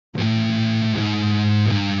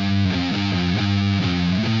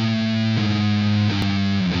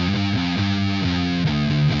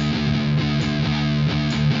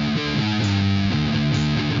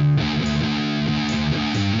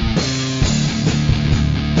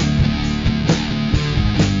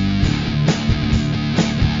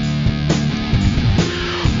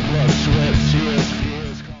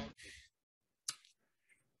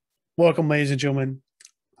Welcome, ladies and gentlemen.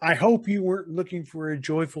 I hope you weren't looking for a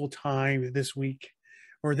joyful time this week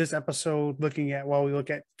or this episode looking at while we look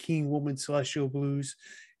at King Woman Celestial Blues.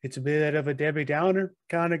 It's a bit of a Debbie Downer,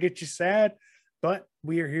 kind of get you sad, but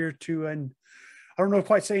we are here to, and I don't know if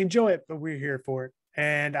quite say enjoy it, but we're here for it.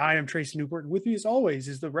 And I am Tracey Newport. And with me, as always,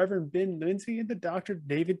 is the Reverend Ben Lindsay and the Dr.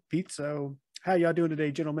 David Pizzo. How y'all doing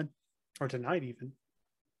today, gentlemen? Or tonight, even?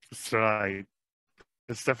 It's tonight.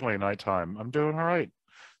 It's definitely nighttime. I'm doing all right.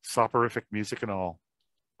 Soporific music and all,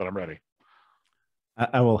 but I'm ready.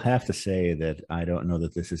 I will have to say that I don't know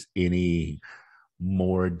that this is any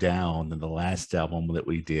more down than the last album that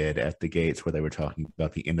we did at the Gates, where they were talking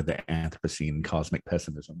about the end of the Anthropocene and cosmic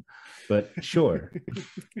pessimism. But sure.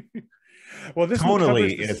 Well, this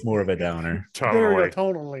tonally it's more of a downer.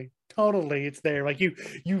 Totally, it's there. Like you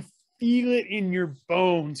feel it in your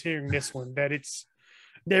bones hearing this one that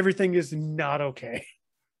everything is not okay.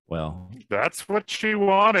 Well, that's what she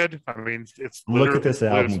wanted. I mean, it's look at this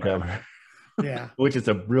album cover. Yeah, which is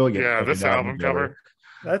a brilliant. Yeah, this album cover.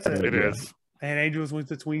 That's it. It is. And angels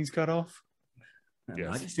with its wings cut off.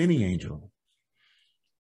 Yes. Not just any angel.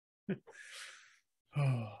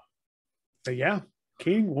 But yeah,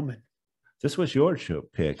 King Woman. This was your show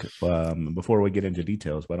pick. Before we get into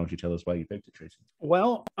details, why don't you tell us why you picked it, Tracey?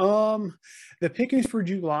 Well, the pickings for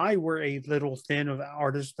July were a little thin of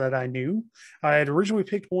artists that I knew. I had originally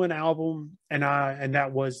picked one album, and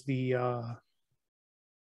that was the oh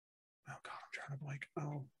god, I'm trying to blank.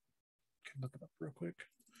 Oh, can look it up real quick.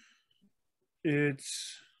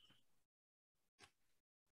 It's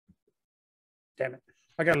damn it,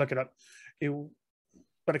 I gotta look it up.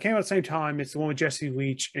 But it came out at the same time. It's the one with Jesse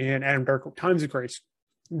Leach and Adam Durkle, Times of Grace.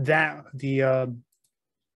 That the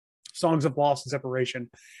Songs of Loss and Separation,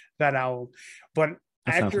 that album. But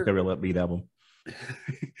that sounds like a real upbeat album.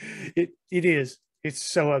 it is. It's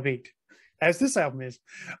so upbeat, as this album is.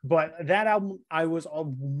 But that album, I was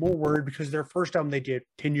more worried because their first album they did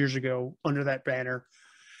 10 years ago under that banner,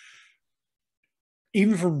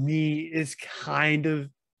 even for me, is kind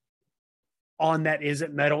of on that is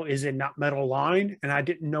it metal, is it not metal line, and I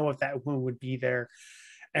didn't know if that one would be there.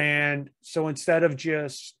 And so instead of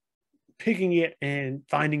just picking it and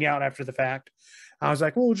finding out after the fact, I was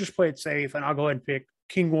like, well, we'll just play it safe, and I'll go ahead and pick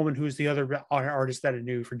King Woman, who's the other artist that I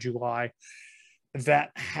knew for July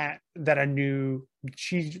that I knew.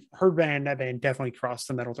 That band definitely crossed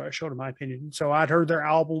the metal threshold in my opinion. So I'd heard their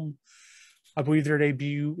album, I believe their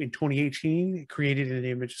debut in 2018. It created an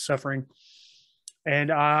Image of Suffering.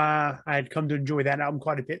 And I had come to enjoy that album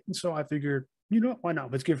quite a bit. And so I figured, why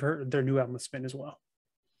not? Let's give their new album a spin as well.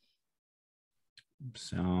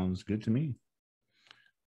 Sounds good to me.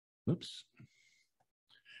 Oops.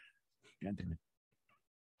 God damn it.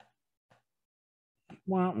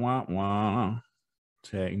 Wah, wah, wah.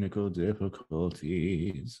 Technical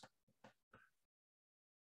difficulties.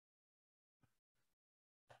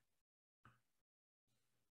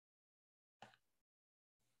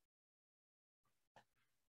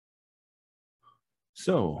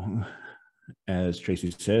 So, as Tracey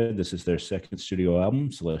said, this is their second studio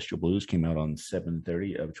album. Celestial Blues came out on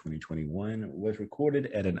 7/30 of 2021. It was recorded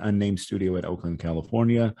at an unnamed studio in Oakland,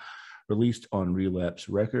 California. Released on Relapse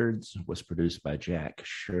Records. Was produced by Jack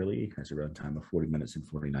Shirley. Has a runtime of 40 minutes and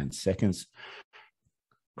 49 seconds.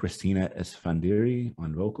 Christina Esfandiri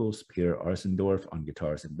on vocals. Pierre Arsendorf on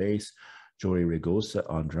guitars and bass. Jory Rigosa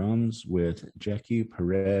on drums, with Jackie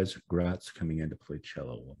Perez Gratz coming in to play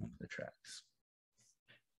cello on one of the tracks.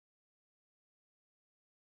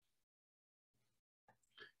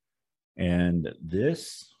 And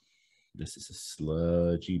this is a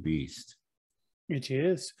sludgy beast. It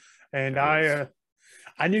is. And I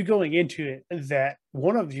knew going into it that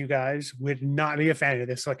one of you guys would not be a fan of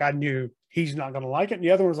this. Like, I knew he's not going to like it. And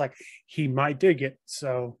the other one was like, he might dig it.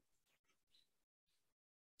 So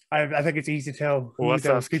I think it's easy to tell who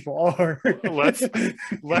those people are. let's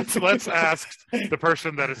ask the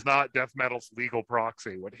person that is not death metal's legal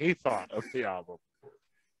proxy what he thought of the album.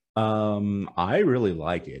 I really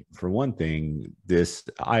like it. For one thing,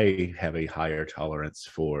 I have a higher tolerance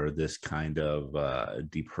for this kind of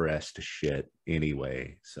depressed shit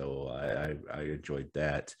anyway. So I enjoyed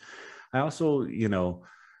that. I also,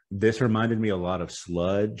 this reminded me a lot of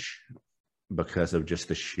Sludge because of just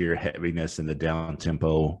the sheer heaviness and the down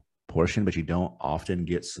tempo portion, but you don't often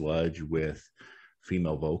get Sludge with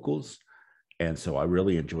female vocals. And so I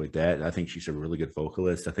really enjoyed that. I think she's a really good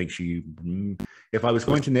vocalist. I think if I was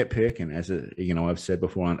going to nitpick, and as I've said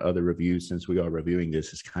before on other reviews, since we are reviewing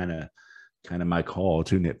this, is kind of my call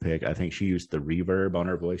to nitpick. I think she used the reverb on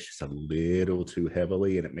her voice just a little too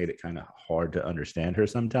heavily, and it made it kind of hard to understand her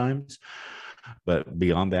sometimes. But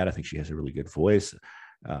beyond that, I think she has a really good voice.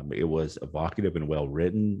 It was evocative and well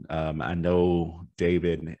written. I know,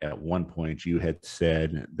 David, at one point you had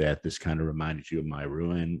said that this kind of reminded you of My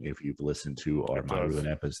Ruin. If you've listened to our My Ruin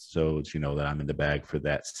episodes, you know that I'm in the bag for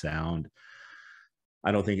that sound.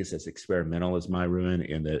 I don't think it's as experimental as My Ruin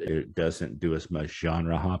in that it doesn't do as much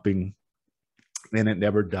genre hopping, and it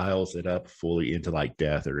never dials it up fully into like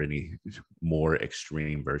death or any more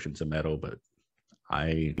extreme versions of metal. But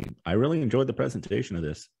I really enjoyed the presentation of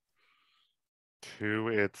this. To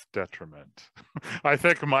its detriment. I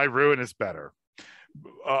think My Ruin is better.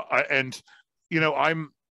 And, you know, I'm,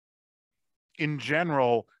 in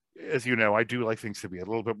general, as you know, I do like things to be a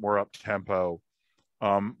little bit more up-tempo.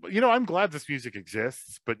 You know, I'm glad this music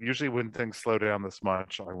exists, but usually when things slow down this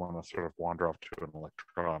much, I want to sort of wander off to an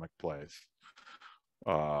electronic place.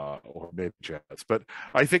 Or maybe jazz. But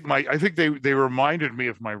I think they reminded me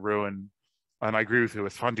of My Ruin, and I agree with you.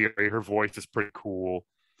 It's fun to hear. Her voice is pretty cool.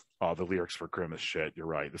 The lyrics were grim as shit. You're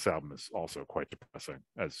right. This album is also quite depressing,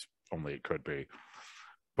 as only it could be.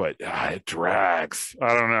 But it drags.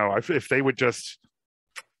 I don't know. If they would just...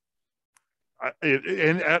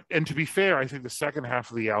 and to be fair, I think the second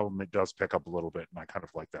half of the album, it does pick up a little bit, and I kind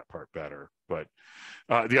of like that part better. But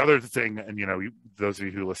the other thing, and you know, those of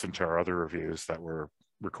you who listened to our other reviews that were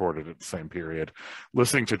recorded at the same period,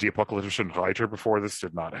 listening to Die Apokalyptischen Reiter before this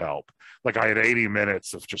did not help. Like, I had 80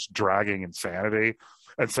 minutes of just dragging insanity,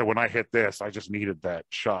 and so when I hit this, I just needed that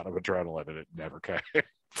shot of adrenaline, and it never came,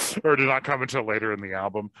 or did not come until later in the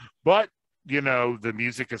album. But you know, the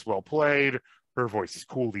music is well played. Her voice is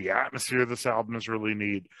cool. The atmosphere of this album is really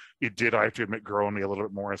neat. It did, I have to admit, grow on me a little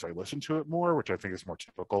bit more as I listened to it more, which I think is more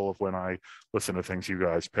typical of when I listen to things you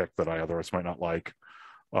guys pick that I otherwise might not like.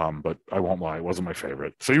 But I won't lie, it wasn't my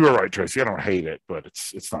favorite. So you were right, Tracey. I don't hate it, but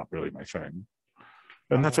it's not really my thing.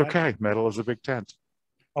 And that's okay. Metal is a big tent.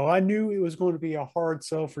 Oh, I knew it was going to be a hard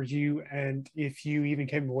sell for you, and if you even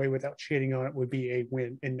came away without shitting on it, would be a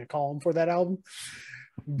win in the column for that album.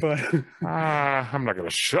 But I'm not gonna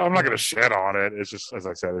shit on it. It's just, as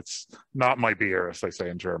I said, it's not my beer, as they say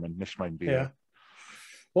in German. Nicht mein Bier. Yeah.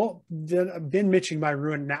 Well, Ben mentioning My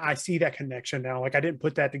Ruin, now I see that connection now. Like, I didn't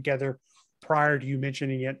put that together prior to you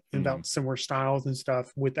mentioning it about similar styles and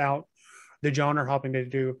stuff without the genre hopping to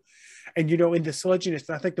do. And, you know, in the sludginess,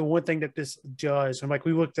 I think the one thing that this does, and like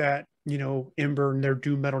we looked at, you know, Ember and their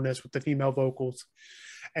doom metalness with the female vocals,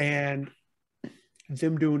 and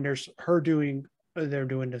them doing they're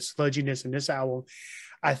doing the sludginess in this album.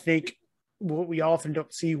 I think what we often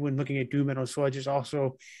don't see when looking at doom metal sludge is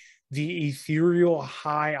also the ethereal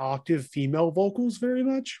high octave female vocals very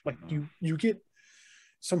much. Like you get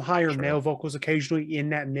some higher male vocals occasionally in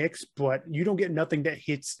that mix, but you don't get nothing that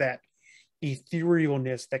hits that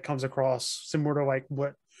etherealness that comes across, similar to like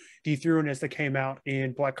what the etherealness that came out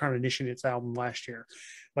in Black Carnation, its album last year.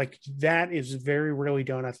 Like, that is very rarely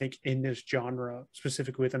done, I think, in this genre,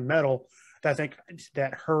 specifically with the metal. That I think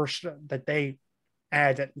that they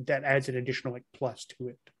add that adds an additional like plus to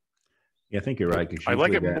it. Yeah, I think you're right. I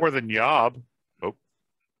like it more than Yob. Oh,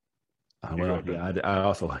 well, yeah, I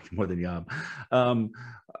also like it more than Yob.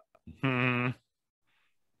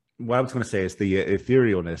 What I was going to say is the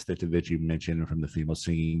etherealness that you mentioned from the female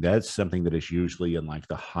singing. That's something that is usually in like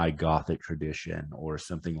the high Gothic tradition or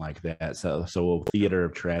something like that. So Theater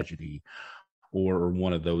of Tragedy, or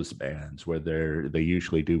one of those bands where they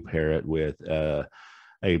usually do pair it with a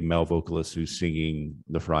male vocalist who's singing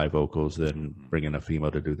the fry vocals, then bringing a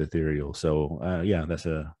female to do the ethereal. So yeah, that's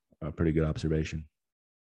a pretty good observation.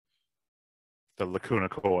 The Lacuna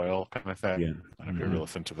Coil kind of thing. Yeah. I don't know if you ever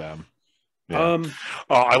listen to them. Yeah.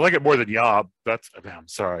 I like it more than Yob. I'm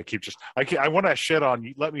sorry. I want to shit on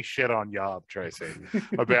you. Let me shit on Yob, Tracey,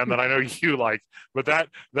 a band that I know you like. But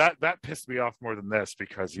that pissed me off more than this,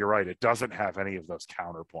 because you're right. It doesn't have any of those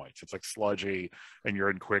counterpoints. It's like sludgy, and you're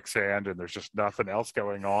in quicksand, and there's just nothing else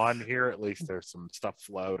going on here. At least there's some stuff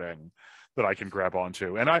floating that I can grab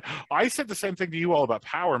onto. And I said the same thing to you all about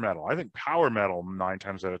power metal. I think power metal 9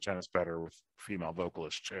 times out of 10 is better with female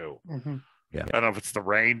vocalists too. Mm-hmm. Yeah. I don't know if it's the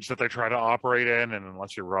range that they try to operate in, and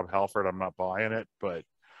unless you're Rob Halford, I'm not buying it. But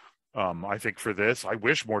I think for this, I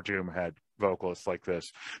wish more doom had vocalists like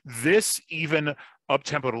this. This even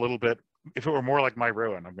up-tempoed a little bit. If it were more like My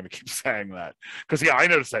Ruin, I'm going to keep saying that. Because, yeah, I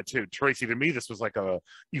noticed that too. Tracey, to me, this was like a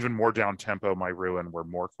even more down-tempo My Ruin, where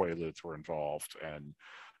more quaaludes were involved and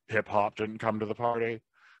hip-hop didn't come to the party.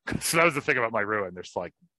 So that was the thing about My Ruin. There's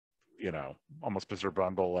like, you know, almost Mr.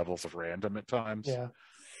 Bungle levels of random at times. Yeah.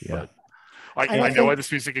 Yeah. I know why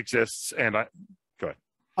this music exists, and go ahead.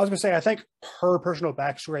 I was going to say, I think her personal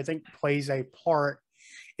backstory, I think, plays a part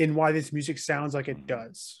in why this music sounds like it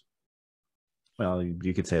does. Well,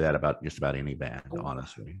 you could say that about just about any band,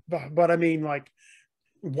 honestly. But I mean, like,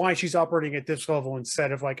 why she's operating at this level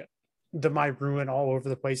instead of like the My Ruin all over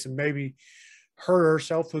the place, and maybe her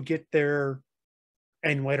herself will get there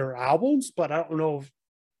in later albums, but I don't know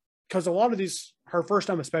because a lot of these, her first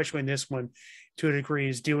time, especially in this one, to a degree,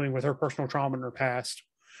 is dealing with her personal trauma in her past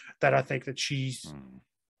that I think that she's,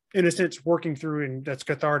 in a sense, working through, and that's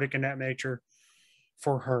cathartic in that nature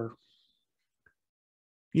for her.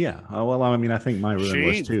 Yeah. Well, I mean, I think My Ruin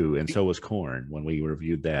was too, and so was Korn when we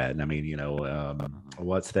reviewed that. And I mean, you know,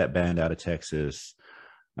 what's that band out of Texas?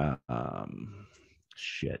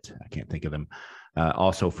 Shit, I can't think of them.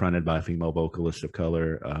 Also fronted by a female vocalist of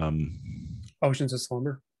color. Oceans of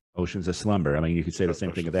Slumber. Oceans of Slumber. I mean, you could say the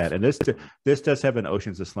same thing of that. And this does have an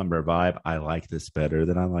Oceans of Slumber vibe. I like this better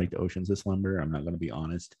than I liked Oceans of Slumber. I'm not going to be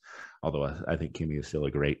honest. Although I think Kimmy is still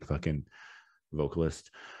a great fucking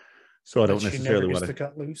vocalist. So I don't necessarily want to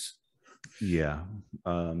cut loose. Yeah.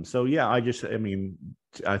 So yeah, I mean,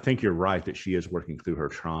 I think you're right that she is working through her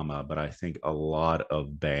trauma, but I think a lot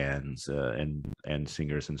of bands and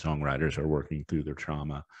singers and songwriters are working through their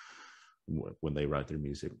trauma when they write their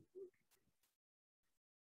music.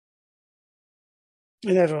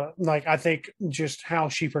 And that's like, I think just how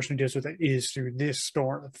she personally deals with it is through this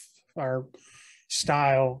storm or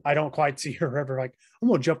style. I don't quite see her ever like, I'm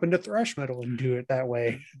gonna jump into thrash metal and do it that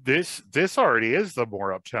way. This already is the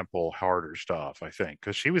more up-tempo, harder stuff, I think,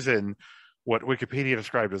 because she was in what Wikipedia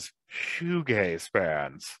described as shoegaze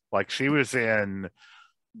bands. Like she was in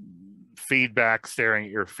Feedback, Staring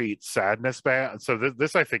at Your Feet, Sadness band. So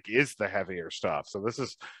this I think is the heavier stuff. So this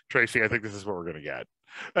is Tracey. I think this is what we're gonna get,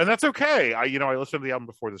 and that's okay. I listened to the album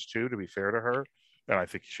before this too, to be fair to her, and I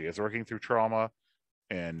think she is working through trauma.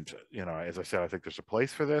 And as I said, I think there's a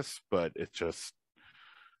place for this, but it just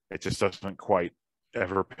doesn't quite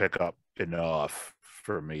ever pick up enough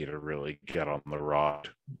for me to really get on the rod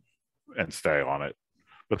and stay on it.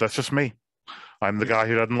 But that's just me. I'm the guy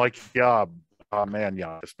who doesn't like Yob. Oh man,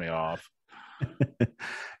 Yob pissed me off.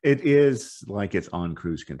 It is like it's on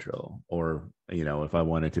cruise control, or if I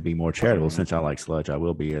wanted to be more charitable, since I like sludge, I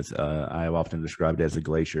will be, as I have often described it as a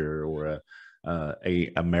glacier or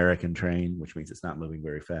a American train, which means it's not moving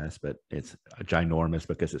very fast, but it's ginormous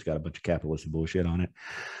because it's got a bunch of capitalist bullshit on it.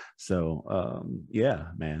 So yeah,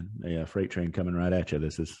 man, a freight train coming right at you.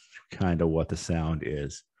 This is kind of what the sound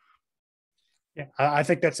is. Yeah, I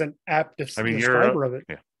think that's an apt describer of it.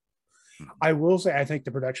 Yeah. I will say, I think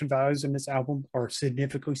the production values in this album are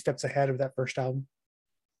significantly steps ahead of that first album.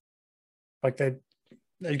 Like they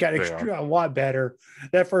got a lot better.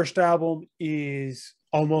 That first album is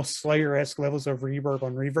almost Slayer-esque levels of reverb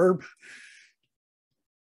on reverb,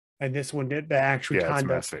 and this one did the actually kind of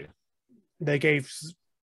messy.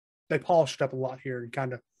 They polished up a lot here and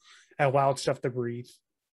kind of allowed stuff to breathe.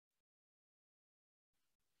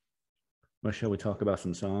 Well, shall we talk about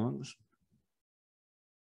some songs?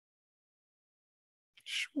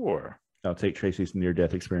 Sure. I'll take Tracey's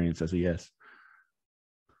near-death experience as a yes.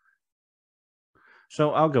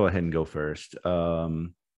 So I'll go ahead and go first.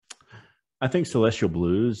 I think Celestial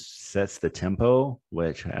Blues sets the tempo,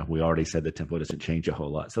 which we already said the tempo doesn't change a whole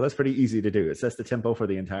lot. So that's pretty easy to do. It sets the tempo for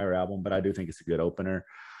the entire album, but I do think it's a good opener.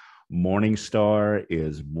 Morning Star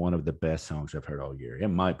is one of the best songs I've heard all year. It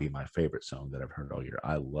might be my favorite song that I've heard all year.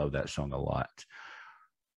 I love that song a lot.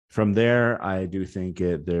 From there, I do think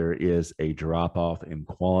there is a drop-off in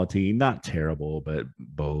quality. Not terrible, but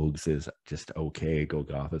Bogues is just okay.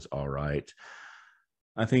 Golgotha's all right.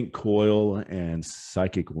 I think Coil and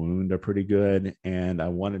Psychic Wound are pretty good, and I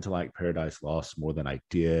wanted to like Paradise Lost more than I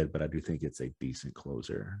did, but I do think it's a decent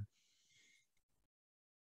closer.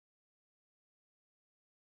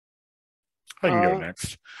 I can go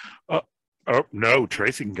next. Oh no,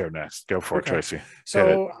 Tracey can go next. Go for it, Tracey.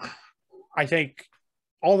 So I think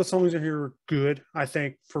all the songs in here are good. I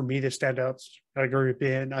think for me, the standouts, I agree with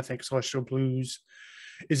Ben. I think Celestial Blues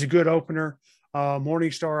is a good opener.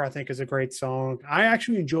 Morning Star, I think, is a great song. I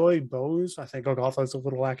actually enjoy Bose. I think Golgotha is a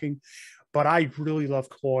little lacking, but I really love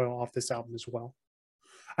Coil off this album as well.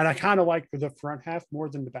 And I kind of like the front half more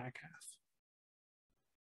than the back half.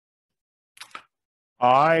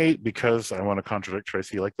 Because I want to contradict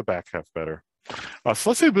Tracey, like the back half better.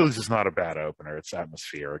 Celestial Blues is not a bad opener. It's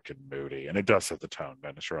atmospheric and moody, and it does set the tone.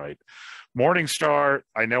 Ben is right. Morning Star,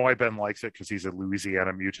 I know why Ben likes it because he's a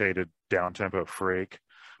Louisiana mutated down-tempo freak,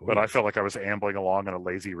 but I felt like I was ambling along in a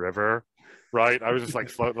lazy river, right? I was just like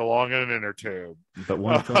floating along in an inner tube. But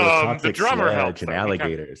one from the drummer Sludge helps, and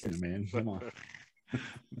alligators, man. Come on.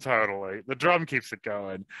 Totally. The drum keeps it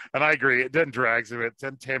going. And I agree. It then drags it.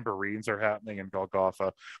 Then tambourines are happening in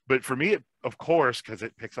Golgotha. But for me, of course, because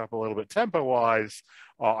it picks up a little bit tempo-wise,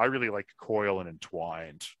 I really like Coil and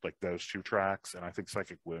Entwined, like those two tracks, and I think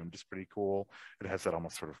Psychic Wound is pretty cool. It has that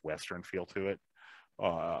almost sort of Western feel to it,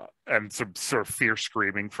 and some sort of fierce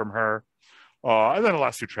screaming from her. And then the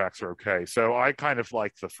last two tracks are okay. So I kind of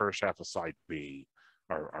like the first half of side B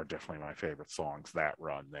are definitely my favorite songs, that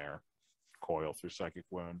run there, Coil through Psychic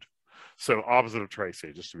Wound. So opposite of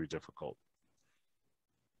Tracey, just to be difficult.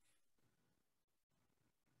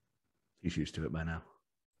 He's used to it by now.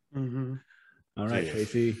 Mm-hmm. All right, Yeah.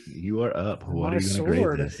 Tracey, you are up. What My are you going to grade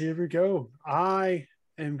sword. this? Here we go. I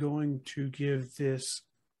am going to give this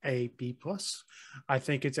a B plus. I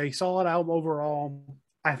think it's a solid album overall.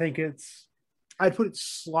 I think I'd put it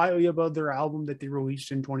slightly above their album that they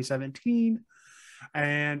released in 2017.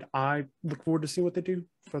 And I look forward to seeing what they do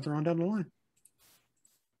further on down the line.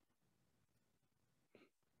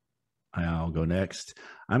 I'll go next.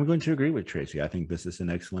 I'm going to agree with Tracey. I think this is an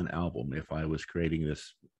excellent album. If I was creating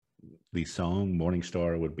the song, Morning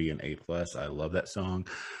Star would be an A plus. I love that song,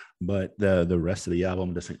 but the rest of the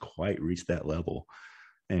album doesn't quite reach that level.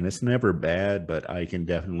 And it's never bad, but I can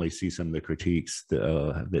definitely see some of the critiques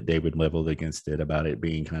that David leveled against it about it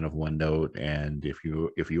being kind of one note. And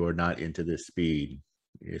if you are not into this speed,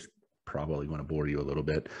 it's probably going to bore you a little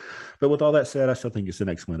bit. But with all that said, I still think it's an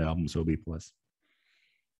excellent album, so B plus.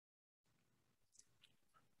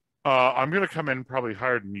 I'm going to come in probably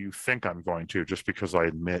higher than you think I'm going to, just because I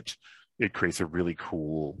admit it creates a really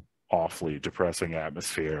cool, awfully depressing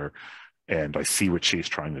atmosphere, and I see what she's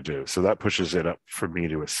trying to do. So that pushes it up for me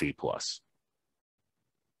to a C plus.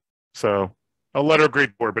 So a letter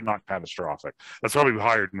grade board, but not catastrophic. That's probably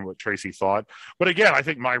higher than what Tracey thought. But again, I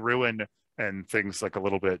think My Ruin and things like a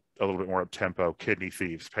little bit more up tempo, Kidney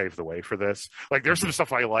Thieves paved the way for this. Like there's some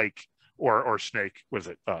stuff I like. Or Snake, was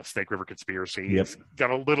it Snake River Conspiracy? Yep. It's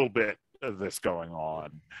got a little bit of this going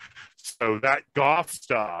on. So that goth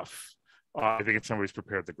stuff, I think it's somebody's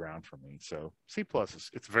prepared the ground for me. So C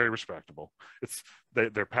plus, it's very respectable.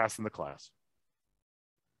 They're passing the class.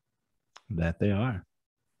 That they are.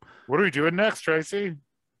 What are we doing next, Tracey?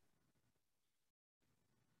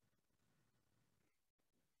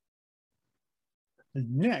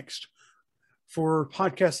 Next, for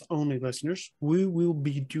podcast only listeners, we will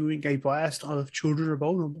be doing a blast of Children of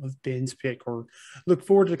Bodom of Ben's pick, or look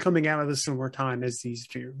forward to coming out at a similar time as these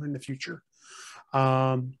do in the future.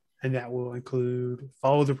 And that will include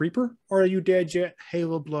Follow the Reaper, Are You Dead Yet,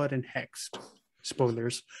 Halo Blood, and Hexed.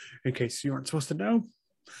 Spoilers, in case you aren't supposed to know.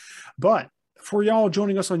 But for y'all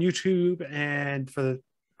joining us on YouTube and for the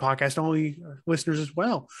podcast only listeners as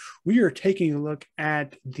well, we are taking a look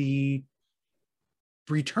at the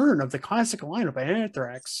return of the classic lineup of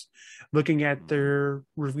Anthrax, looking at their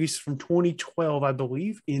release from 2012, I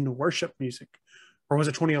believe, in Worship Music, or was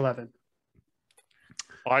it 2011?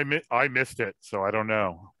 I missed it, so I don't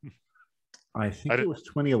know. I think it was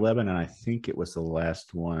 2011, and I think it was the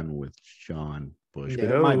last one with John Bush. No,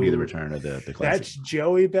 but it might be the return of the classic. That's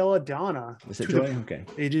Joey Belladonna. Is it Joey? Okay.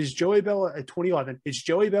 It is Joey Bella 2011. It's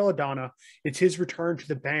Joey Belladonna. It's his return to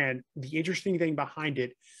the band. The interesting thing behind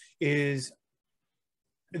it is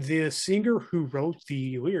the singer who wrote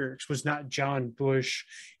the lyrics was not John Bush.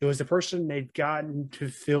 It was the person they'd gotten to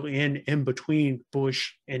fill in between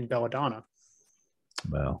Bush and Belladonna.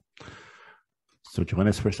 Well, so join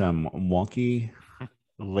us for some wonky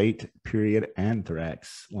late period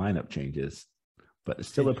Anthrax lineup changes, but it's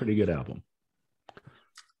still a pretty good album.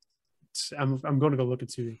 I'm going to go look and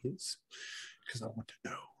see who it is because I want to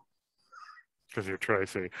know. Because you're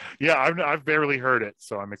Tracey. Yeah, I've barely heard it,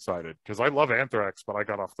 so I'm excited because I love Anthrax, but I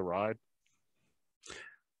got off the ride.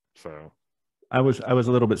 So I was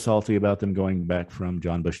a little bit salty about them going back from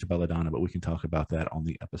John Bush to Belladonna, but we can talk about that on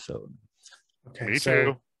the episode.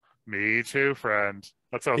 Okay, Me too, friend.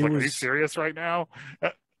 That sounds like, are you serious right now?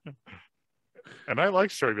 And I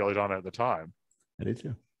liked Joey Belladonna at the time. I did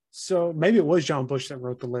too. So maybe it was John Bush that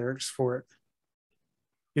wrote the lyrics for it.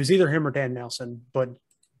 It was either him or Dan Nelson, but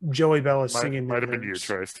Joey Bell is singing. Might have been you,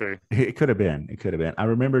 Tracey. It could have been. It could have been. I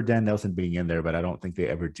remember Dan Nelson being in there, but I don't think they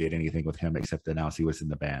ever did anything with him except announce he was in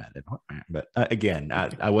the band. But again,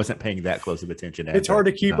 I wasn't paying that close of attention. It's hard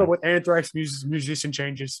to keep up with Anthrax musician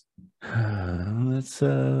changes. That's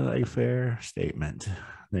a fair statement.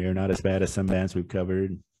 They are not as bad as some bands we've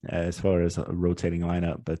covered as far as a rotating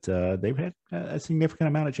lineup, but they've had a significant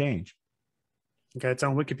amount of change. Okay, it's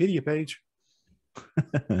on Wikipedia page.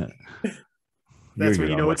 That's when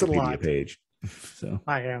you know it's a lot. Page. So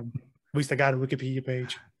I am. At least I got a Wikipedia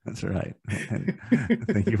page. That's right. And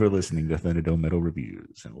thank you for listening to Thunderdome Metal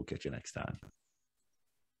Reviews, and we'll catch you next time.